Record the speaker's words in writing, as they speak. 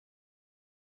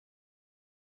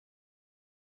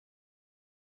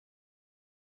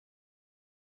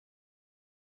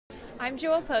I'm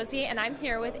Joel Posey, and I'm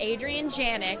here with Adrienne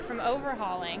Janic from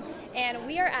Overhauling, and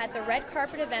we are at the Red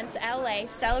Carpet Events LA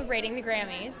celebrating the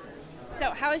Grammys.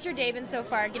 So how has your day been so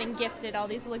far, getting gifted all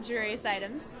these luxurious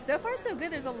items? So far, so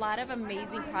good. There's a lot of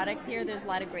amazing products here. There's a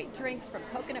lot of great drinks, from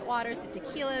coconut waters to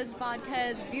tequilas,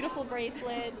 vodkas, beautiful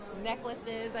bracelets,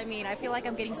 necklaces. I mean, I feel like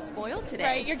I'm getting spoiled today.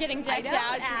 Right, you're getting decked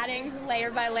out, adding layer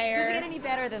by layer. Does it get any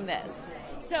better than this?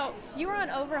 So you were on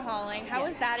Overhauling. How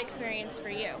was that experience for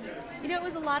you? You know, it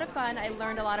was a lot of fun. I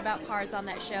learned a lot about cars on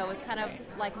that show. It was kind of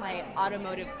like my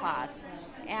automotive class.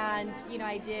 And, you know,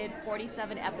 I did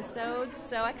 47 episodes,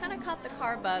 so I kind of caught the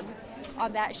car bug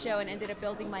on that show and ended up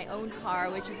building my own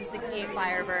car, which is a 68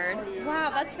 Firebird.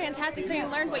 Wow, that's fantastic. So you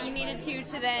learned what you needed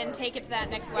to then take it to that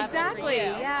next level. Exactly, for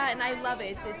you. Yeah, and I love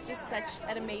it. It's just such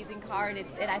an amazing car,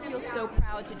 and I feel so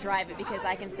proud to drive it because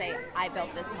I can say I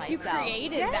built this myself. You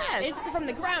created that. It's from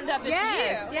the ground up. It's you.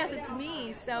 Yes, it's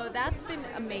me. So that's been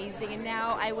amazing. And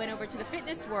now I went over to the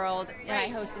fitness world, and I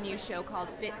host a new show called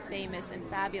Fit, Famous, and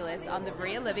Fabulous on the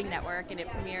Bria Living Network, and it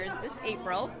premieres this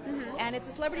April. And it's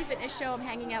a celebrity fitness show. I'm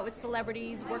hanging out with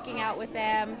celebrities, working out with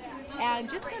them, and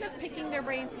just kind of picking their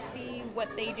brains to see what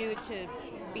they do to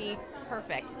be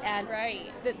perfect. And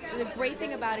the great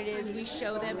thing about it is we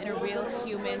show them in a real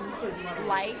human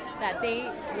light that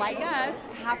they, like us,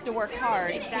 have to work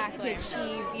hard to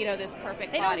achieve, you know, this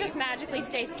perfect body. They don't just magically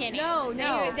stay skinny. No.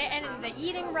 And the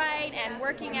eating right and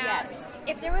working out. Yes.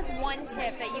 If there was one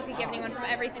tip that you could give anyone from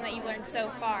everything that you've learned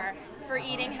so far for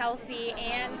eating healthy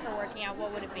and for working out,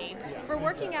 what would it be? For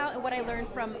working out, and what I learned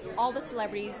from all the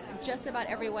celebrities, just about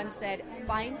everyone said,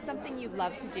 find something you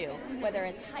love to do, whether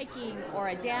it's hiking or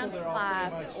a dance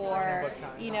class or,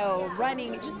 you know,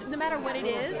 running, just no matter what it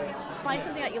is, find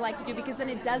something that you like to do because then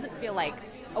it doesn't feel like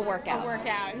a workout. A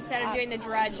workout, instead of doing the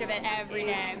drudge of it every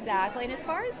day. Exactly. And as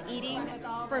far as eating,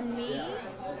 for me,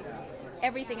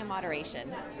 everything in moderation.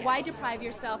 Yes. Why deprive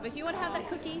yourself? If you want to have that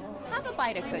cookie, have a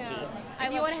bite of cookie.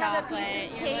 If you want to have that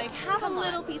piece of cake, have a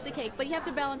little piece of cake, but you have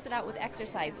to balance it out with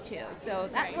exercise too. So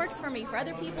that works for me. For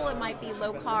other people, it might be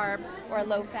low carb or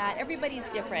low fat. Everybody's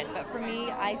different, but for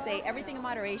me, I say everything in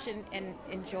moderation and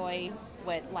enjoy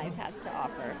what life has to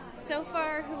offer. So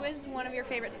far, who is one of your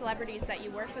favorite celebrities that you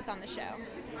worked with on the show?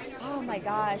 Oh my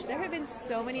gosh, there have been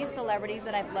so many celebrities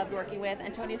that I've loved working with.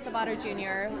 Antonio Sabato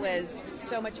Jr. was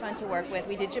so much fun to work with.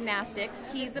 We did gymnastics.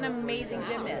 He's an amazing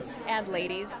gymnast. And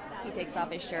ladies, he takes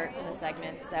off his shirt in the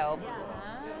segment, so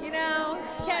you know,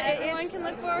 everyone can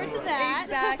look forward to that.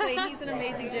 Exactly. He's an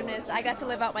amazing gymnast. I got to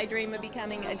live out my dream of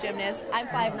becoming a gymnast. I'm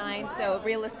 5'9", so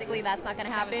realistically that's not going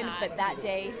to happen, but that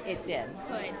day it did.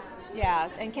 Good. Yeah,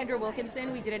 and Kendra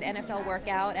Wilkinson, we did an NFL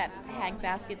workout at Hank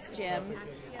Baskett's gym.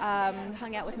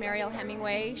 Hung out with Mariel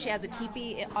Hemingway. She has a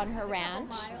teepee on her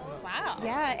ranch. Wow.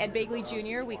 Yeah, Ed Begley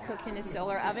Jr., we cooked in a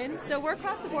solar oven. So we're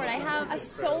across the board. I have a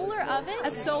solar oven?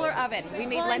 A solar oven. We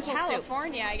made lentil soup. In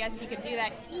California, I guess you could do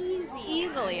that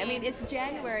easily. I mean, it's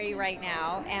January right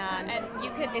now, and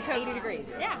you could it's 80 degrees.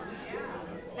 Yeah.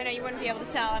 I know you wouldn't be able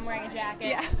to tell. I'm wearing a jacket.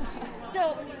 Yeah.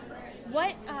 So,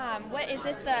 what is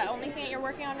this the only thing that you're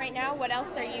working on right now? What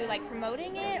else are you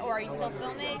promoting it, or are you still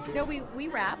filming? No, we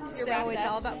wrapped. So it's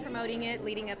all about promoting it,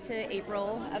 leading up to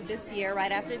April of this year,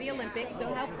 right after the Olympics. So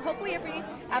hopefully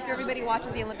after everybody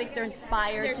watches the Olympics, they're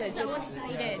inspired to just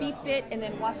excited. Be fit and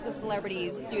then watch the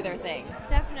celebrities do their thing.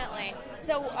 Definitely.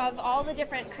 So of all the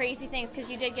different crazy things, because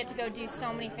you did get to go do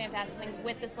so many fantastic things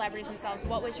with the celebrities themselves,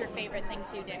 what was your favorite thing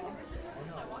to do?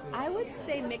 I would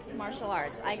say mixed martial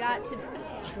arts. I got to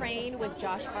train with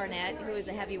Josh Barnett, who is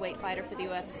a heavyweight fighter for the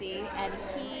UFC, and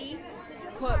he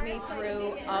put me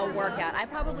through a workout. I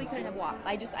probably couldn't have walked.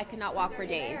 I could not walk for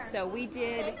days. So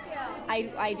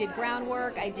I did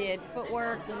groundwork, I did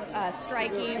footwork,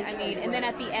 striking, and then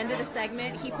at the end of the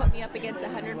segment, he put me up against a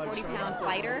 140-pound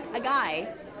fighter, a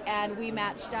guy, and we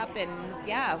matched up, and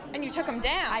yeah. And you took him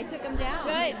down. I took him down.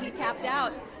 Good. He tapped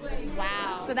out.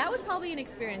 Wow. So that was probably an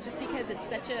experience, just because it's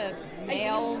such a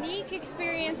unique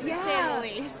experience, to say the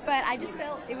least. But I just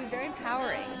felt it was very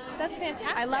empowering. That's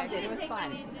fantastic. I loved it. It was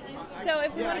fun. So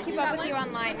if we want to keep up with you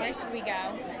online, where should we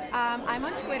go? I'm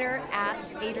on Twitter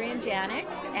at Adrienne Janic,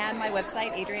 and my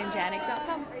website,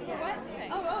 adriennejanic.com. What?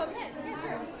 Oh, okay.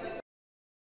 Sure.